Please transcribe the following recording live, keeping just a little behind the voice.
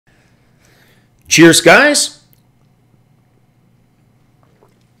Cheers, guys.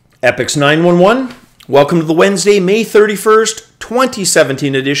 Epix 911. Welcome to the Wednesday, May 31st,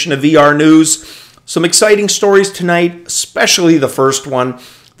 2017 edition of VR News. Some exciting stories tonight, especially the first one.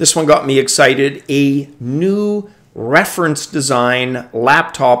 This one got me excited. A new reference design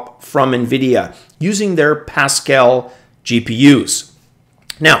laptop from Nvidia using their Pascal GPUs.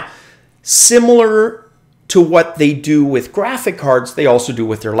 Now, similar to what they do with graphic cards, they also do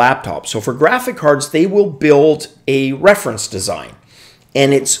with their laptops. So for graphic cards, they will build a reference design.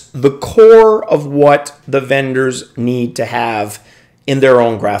 And it's the core of what the vendors need to have in their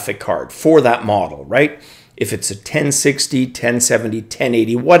own graphic card for that model, right? If it's a 1060, 1070,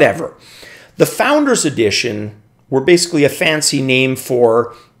 1080, whatever. The Founders Edition were basically a fancy name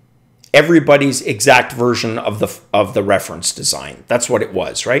for everybody's exact version of the reference design. That's what it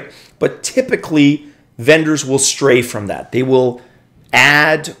was, right? But typically, vendors will stray from that. They will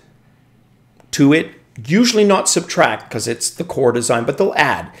add to it, usually not subtract because it's the core design, but they'll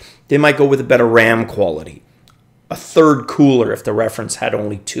add. They might go with a better RAM quality, a third cooler if the reference had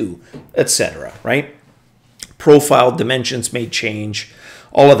only two, etc., right? Profile dimensions may change,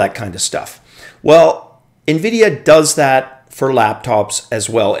 all of that kind of stuff. Well, Nvidia does that for laptops as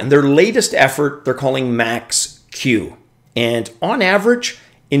well. And their latest effort, they're calling Max-Q. And on average,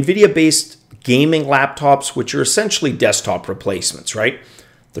 Nvidia-based gaming laptops, which are essentially desktop replacements, right?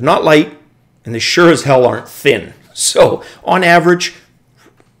 They're not light, and they sure as hell aren't thin. So on average,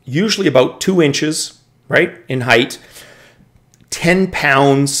 usually about 2 inches, right, in height, 10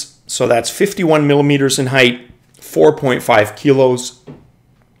 pounds, so that's 51 millimeters in height, 4.5 kilos.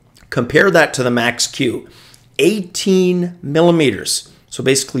 Compare that to the Max-Q, 18 millimeters, so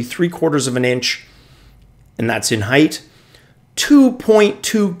basically 3/4 of an inch, and that's in height,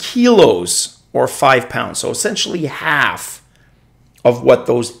 2.2 kilos or 5 pounds. So essentially half of what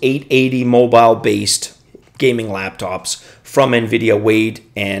those 880 mobile-based gaming laptops from Nvidia weighed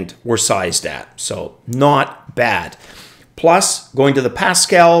and were sized at. So not bad. Plus, going to the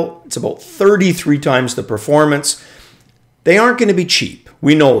Pascal, it's about 33 times the performance. They aren't going to be cheap.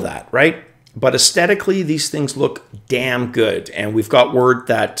 We know that, right? But aesthetically, these things look damn good. And we've got word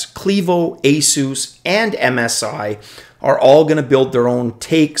that Clevo, Asus, and MSI are all going to build their own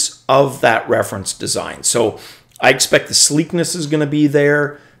takes of that reference design. So I expect the sleekness is going to be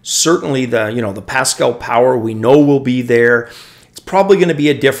there. Certainly the Pascal power we know will be there. It's probably going to be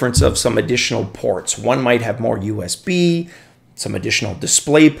a difference of some additional ports. One might have more USB, some additional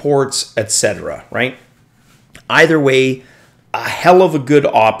display ports, etc., right? Either way, a hell of a good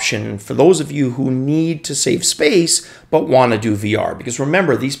option for those of you who need to save space but want to do VR. Because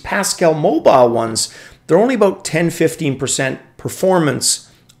remember, these Pascal mobile ones, they're only about 10-15% performance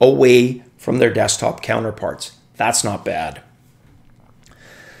away from their desktop counterparts. That's not bad.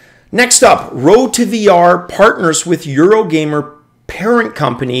 Next up, RoadtoVR partners with Eurogamer parent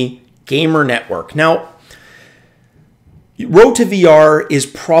company Gamer Network. Now, RoadtoVR is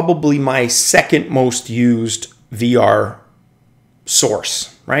probably my second most used VR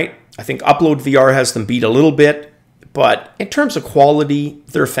source, right? I think Upload VR has them beat a little bit, but in terms of quality,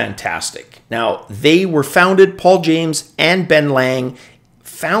 they're fantastic. Now, they were founded, Paul James and Ben Lang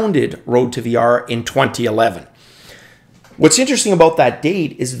founded RoadtoVR in 2011. What's interesting about that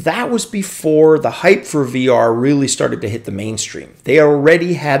date is that was before the hype for VR really started to hit the mainstream. They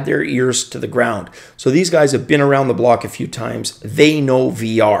already had their ears to the ground. So these guys have been around the block a few times. They know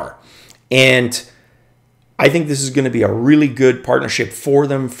VR. And I think this is going to be a really good partnership for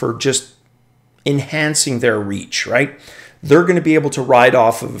them for just enhancing their reach, right? They're going to be able to ride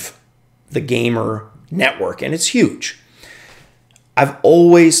off of the Gamer Network, and it's huge. I've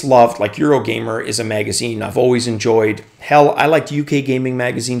always loved, like Eurogamer is a magazine I've always enjoyed. Hell, I liked UK gaming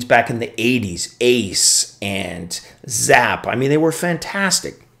magazines back in the 80s, Ace and Zap. I mean, they were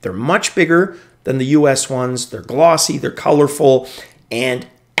fantastic. They're much bigger than the US ones. They're glossy, they're colorful, and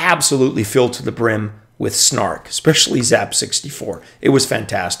absolutely filled to the brim with snark, especially Zap 64. It was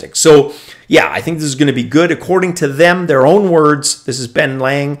fantastic. So yeah, I think this is going to be good. According to them, their own words, this is Ben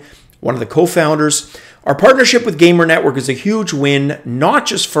Lang, one of the co-founders. Our partnership with Gamer Network is a huge win, not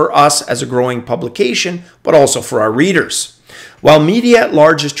just for us as a growing publication, but also for our readers. While media at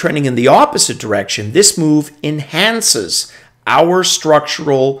large is trending in the opposite direction, this move enhances our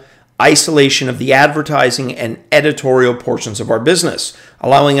structural isolation of the advertising and editorial portions of our business,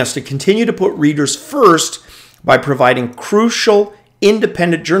 allowing us to continue to put readers first by providing crucial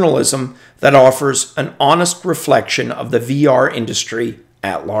independent journalism that offers an honest reflection of the VR industry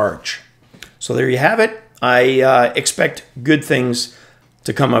at large. So there you have it. I expect good things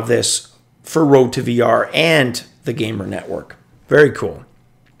to come of this for Road to VR and the Gamer Network. Very cool.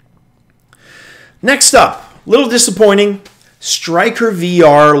 Next up, a little disappointing. Striker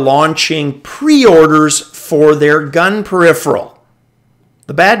VR launching pre-orders for their gun peripheral.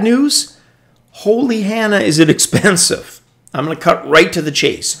 The bad news? Holy Hannah, is it expensive. I'm going to cut right to the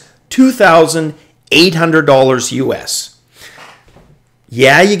chase. $2,800 US.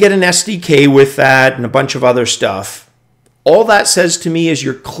 Yeah, you get an SDK with that and a bunch of other stuff. All that says to me is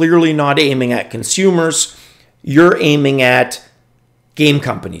you're clearly not aiming at consumers. You're aiming at game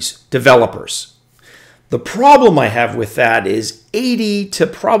companies, developers. The problem I have with that is 80 to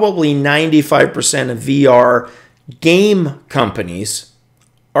probably 95% of VR game companies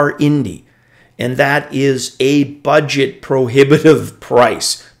are indie. And that is a budget prohibitive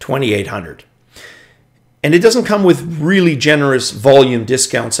price, $2,800. And it doesn't come with really generous volume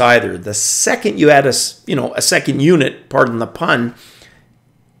discounts either. The second you add a second unit, pardon the pun,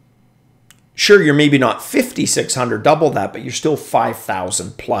 sure, you're maybe not $5,600, double that, but you're still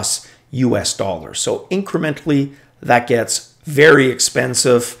 $5,000 plus US dollars. So incrementally, that gets very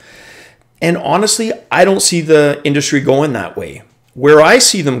expensive. And honestly, I don't see the industry going that way. Where I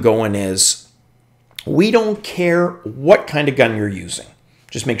see them going is, we don't care what kind of gun you're using.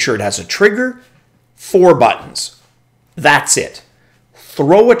 Just make sure it has a trigger, 4 buttons. That's it.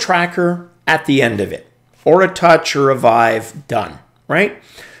 Throw a tracker at the end of it, or a touch or a Vive, done, right?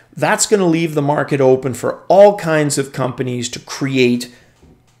 That's going to leave the market open for all kinds of companies to create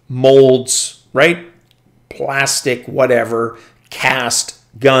molds, right? Plastic, whatever, cast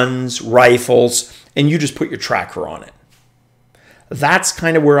guns, rifles, and you just put your tracker on it. That's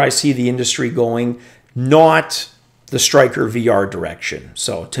kind of where I see the industry going, not the Striker VR direction.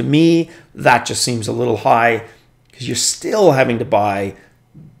 So to me, that just seems a little high because you're still having to buy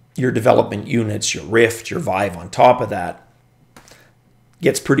your development units, your Rift, your Vive on top of that.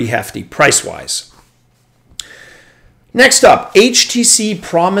 Gets pretty hefty price-wise. Next up, HTC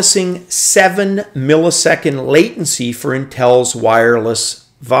promising 7 millisecond latency for Intel's wireless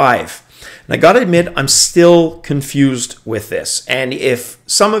Vive. And I got to admit, I'm still confused with this. And if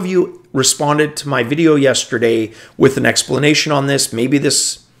some of you responded to my video yesterday with an explanation on this, maybe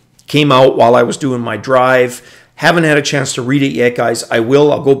this came out while I was doing my drive. Haven't had a chance to read it yet, guys. I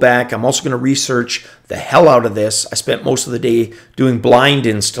will. I'll go back. I'm also going to research the hell out of this. I spent most of the day doing blind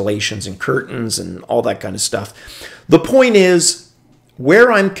installations and curtains and all that kind of stuff. The point is,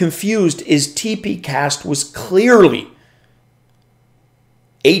 where I'm confused is TPcast was clearly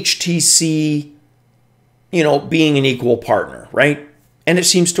HTC, being an equal partner, right? And it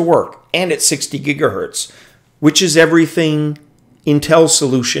seems to work. And it's 60 gigahertz, which is everything Intel's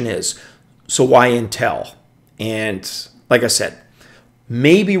solution is. So why Intel? And like I said,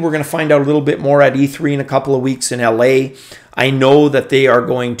 maybe we're going to find out a little bit more at E3 in a couple of weeks in LA. I know that they are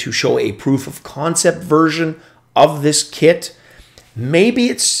going to show a proof of concept version of this kit. Maybe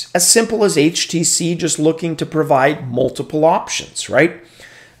it's as simple as HTC just looking to provide multiple options, right?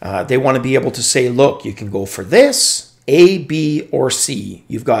 They want to be able to say, look, you can go for this, A, B, or C.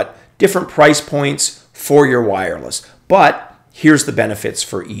 You've got different price points for your wireless, but here's the benefits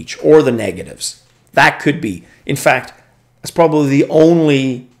for each, or the negatives. That could be. In fact, that's probably the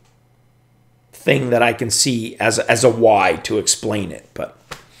only thing that I can see as a why to explain it, but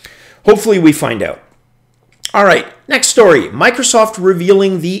hopefully we find out. All right, next story. Microsoft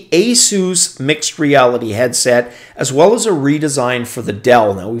revealing the Asus Mixed Reality Headset, as well as a redesign for the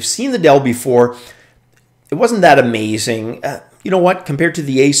Dell. Now, we've seen the Dell before. It wasn't that amazing. You know what? Compared to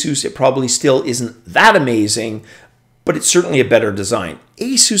the Asus, it probably still isn't that amazing, but it's certainly a better design.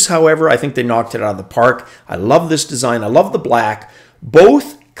 Asus, however, I think they knocked it out of the park. I love this design. I love the black.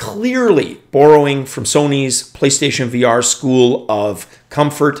 Both clearly borrowing from Sony's PlayStation VR school of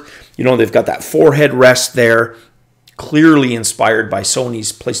comfort. They've got that forehead rest there, clearly inspired by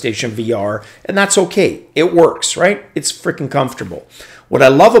Sony's PlayStation VR, and that's okay. It works, right? It's freaking comfortable. What I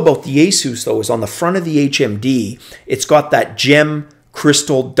love about the Asus, though, is on the front of the HMD, it's got that gem,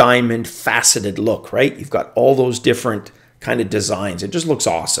 crystal, diamond, faceted look, right? You've got all those different kind of designs. It just looks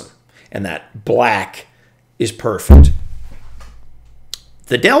awesome, and that black is perfect.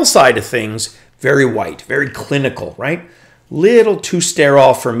 The Dell side of things, very white, very clinical, right? Little too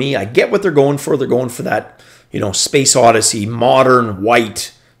sterile for me. I get what they're going for. They're going for that, Space Odyssey, modern,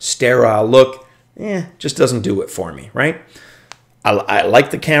 white, sterile look. Just doesn't do it for me, right? I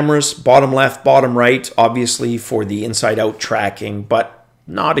like the cameras, bottom left, bottom right, obviously for the inside-out tracking, but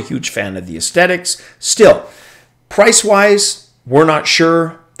not a huge fan of the aesthetics. Still, price-wise, we're not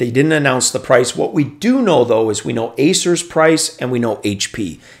sure. They didn't announce the price. What we do know, though, is we know Acer's price and we know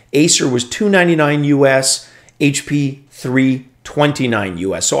HP. Acer was $299 US, HP $329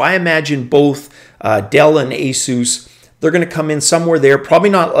 US. So I imagine both Dell and Asus, they're going to come in somewhere there, probably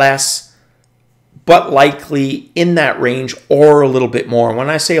not less, but likely in that range or a little bit more. When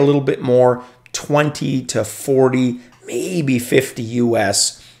I say a little bit more, 20 to 40, maybe 50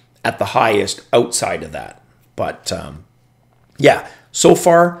 US at the highest outside of that. But yeah, so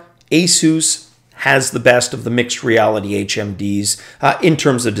far, Asus has the best of the mixed reality HMDs in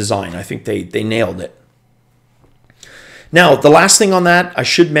terms of design. I think they nailed it. Now, the last thing on that I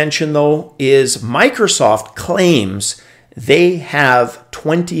should mention, though, is Microsoft claims they have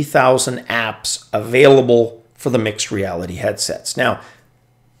 20,000 apps available for the mixed reality headsets. Now,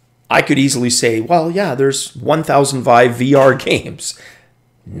 I could easily say, well, yeah, there's 1,000 Vive VR games.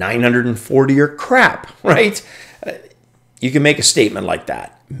 940 are crap, right? You can make a statement like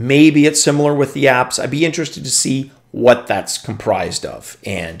that. Maybe it's similar with the apps. I'd be interested to see what that's comprised of.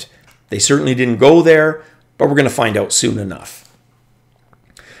 And they certainly didn't go there, but we're going to find out soon enough.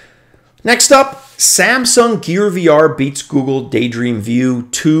 Next up, Samsung Gear VR beats Google Daydream View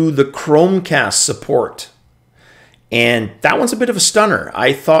to the Chromecast support. And that one's a bit of a stunner.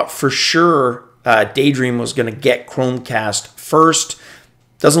 I thought for sure Daydream was going to get Chromecast first.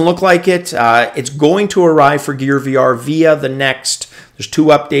 Doesn't look like it. It's going to arrive for Gear VR via the next, there's 2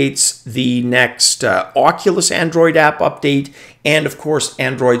 updates, the next Oculus Android app update, and of course,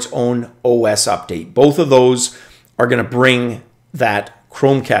 Android's own OS update. Both of those are going to bring that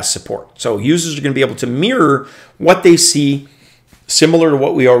Chromecast support. So users are going to be able to mirror what they see, similar to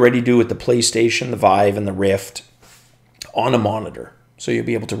what we already do with the PlayStation, the Vive, and the Rift on a monitor. So you'll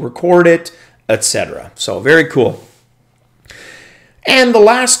be able to record it, etc. So very cool. And the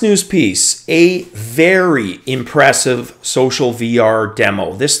last news piece, a very impressive social VR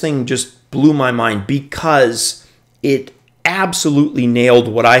demo. This thing just blew my mind because it absolutely nailed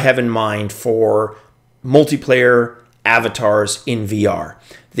what I have in mind for multiplayer avatars in VR.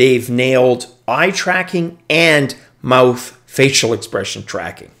 They've nailed eye tracking and mouth facial expression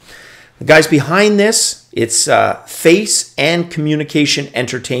tracking. The guys behind this, it's Face and Communication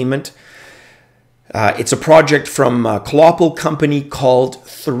Entertainment. It's a project from a Colossal company called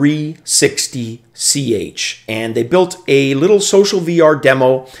 360CH, and they built a little social VR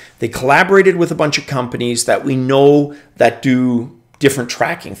demo. They collaborated with a bunch of companies that we know that do different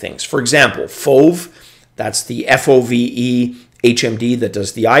tracking things. For example, Fove, that's the FOVE HMD that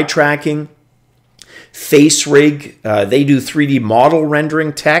does the eye tracking. FaceRig, they do 3D model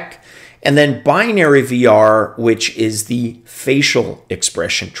rendering tech. And then Binary VR, which is the facial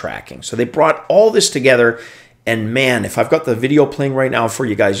expression tracking. So they brought all this together. And man, if I've got the video playing right now for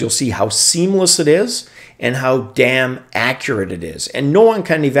you guys, you'll see how seamless it is and how damn accurate it is. And no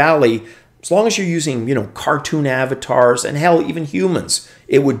Uncanny Valley, as long as you're using, cartoon avatars and hell, even humans,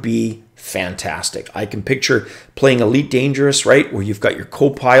 it would be fantastic. I can picture playing Elite Dangerous, right? Where you've got your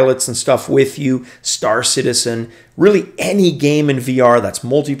co-pilots and stuff with you, Star Citizen, really any game in VR that's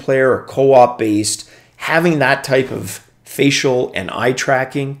multiplayer or co-op based, having that type of facial and eye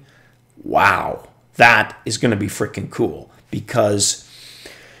tracking, wow, that is going to be freaking cool because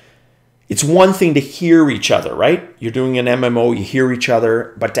it's one thing to hear each other, right? You're doing an MMO, you hear each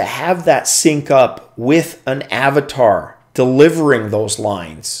other, but to have that sync up with an avatar delivering those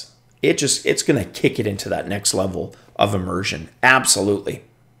lines, it's going to kick it into that next level of immersion. Absolutely.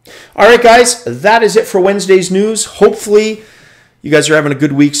 All right, guys, that is it for Wednesday's news. Hopefully, you guys are having a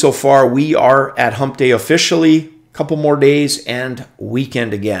good week so far. We are at Hump Day officially. A couple more days and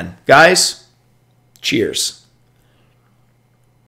weekend again. Guys, cheers.